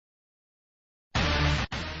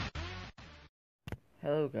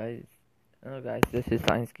Hello guys, this is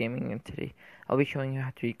Science Gaming, and today I'll be showing you how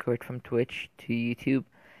to record from Twitch to YouTube,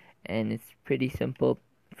 and it's pretty simple.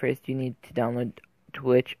 First you need to download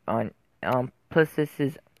Twitch on, plus this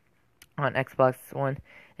is on Xbox One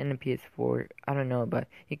and the PS4, I don't know, but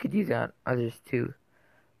you could use it on others too,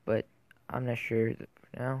 but I'm not sure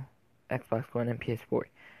for now. Xbox One and PS4,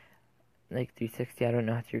 like 360, I don't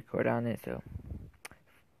know how to record on it, so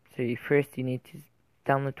first you need to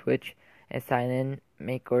download Twitch and sign in,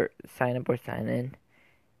 sign up or sign in,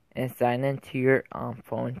 and sign in to your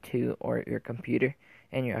phone too, or your computer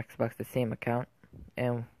and your Xbox, the same account.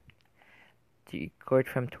 And to record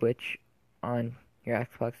from Twitch on your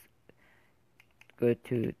Xbox, go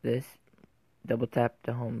to this, double tap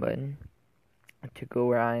the home button to go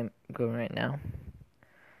where I'm going right now.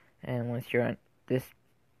 And once you're on this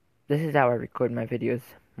is how I record my videos,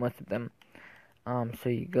 most of them. So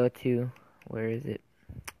you go to, where is it?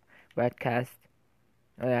 Broadcast.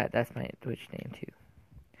 Oh yeah, that's my Twitch name too.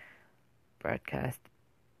 Broadcast.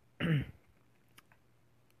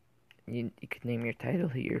 you could name your title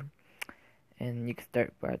here, and you can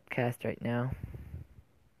start broadcast right now.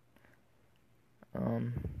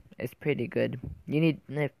 It's pretty good. You need,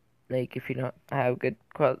 if you don't have good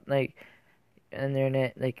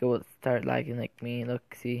internet, it will start lagging like me.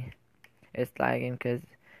 Look, see, it's lagging because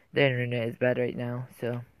the internet is bad right now.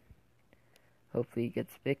 So hopefully it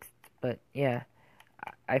gets fixed. But yeah,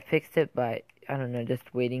 I fixed it by, I don't know,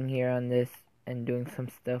 just waiting here on this and doing some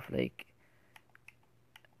stuff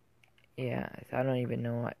yeah, so I don't even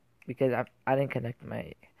know what, because I didn't connect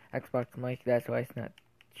my Xbox mic, that's why it's not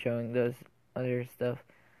showing those other stuff.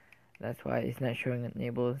 That's why it's not showing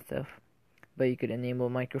enable and stuff. But you could enable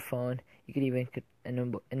microphone, you could even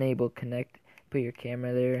enable connect, put your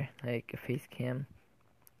camera there, like a face cam,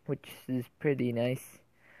 which is pretty nice.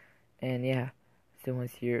 And yeah, so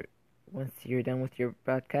once you're done with your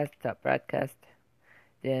broadcast, stop broadcast,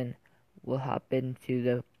 then we'll hop into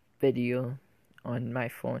the video on my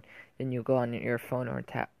phone. Then you go on your phone or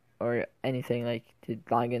tap or anything to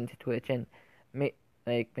log into Twitch and make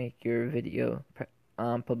your video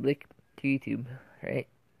public to YouTube, right?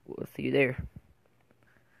 We'll see you there.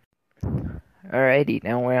 Alrighty,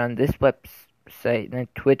 now we're on this website, the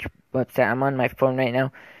Twitch website. I'm on my phone right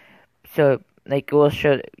now, so it will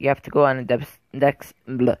show. You have to go on a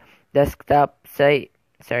desktop site.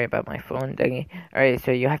 Sorry about my phone, doggy. Alright,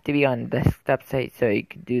 so you have to be on the desktop site so you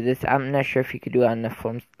could do this. I'm not sure if you could do it on the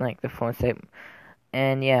phone, the phone site.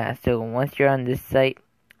 And yeah, so once you're on this site,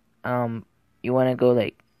 you want to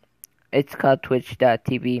go it's called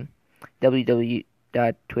twitch.tv,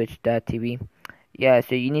 www.twitch.tv. Yeah,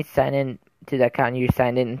 so you need to sign in to the account you're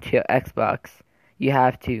signed in to your Xbox. You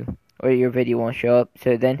have to, or your video won't show up.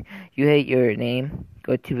 So then you hit your name,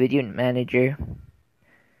 go to video manager.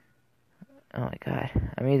 Oh my god,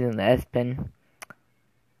 I'm using the S Pen.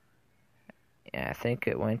 Yeah, I think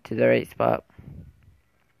it went to the right spot.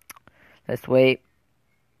 Let's wait.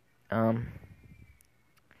 I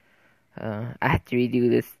have to redo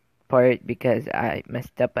this part because I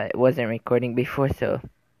messed up. I wasn't recording before, so.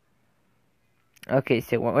 Okay,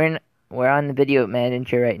 so we're on the video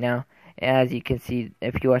manager right now. As you can see,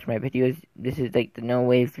 if you watch my videos, this is the no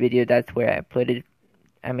waves video. That's where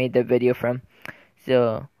I made the video from.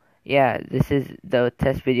 So yeah, this is the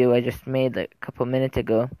test video I just made a couple minutes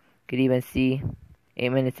ago. You could even see 8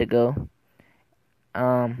 minutes ago.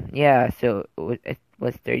 Yeah, so it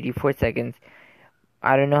was 34 seconds.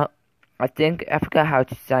 I don't know. I forgot how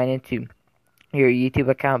to sign into your YouTube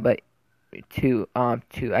account, but to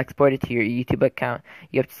export it to your YouTube account,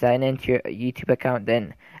 you have to sign into your YouTube account.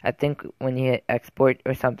 Then I think when you hit export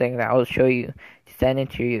or something, that will show you to sign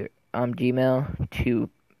into your Gmail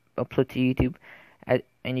to upload to YouTube.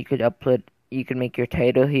 And you could make your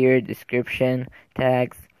title here, description,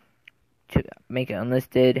 tags, to make it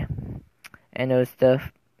unlisted, and those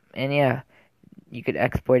stuff. And yeah, you could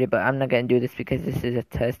export it, but I'm not gonna do this because this is a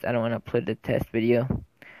test. I don't want to upload the test video,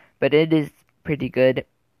 but it is pretty good,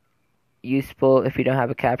 useful if you don't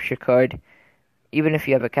have a capture card. Even if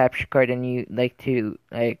you have a capture card and you like to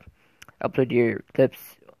upload your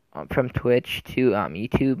clips from Twitch to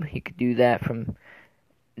YouTube, you could do that from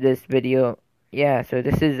this video. Yeah, so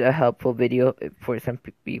this is a helpful video for some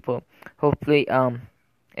people. Hopefully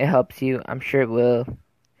it helps you. I'm sure it will.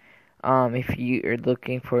 If you are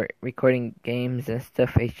looking for recording games and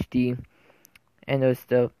stuff, HD and those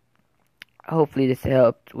stuff, hopefully this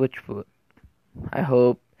helped, I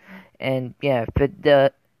hope. And yeah, if it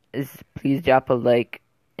does, please drop a like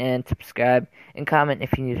and subscribe and comment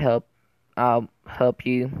if you need help. I'll help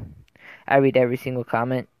you. I read every single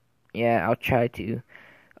comment. Yeah, I'll try to.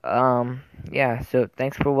 Yeah, so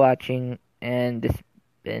thanks for watching, and this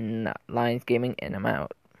been Lions Gaming, and I'm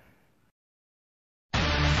out.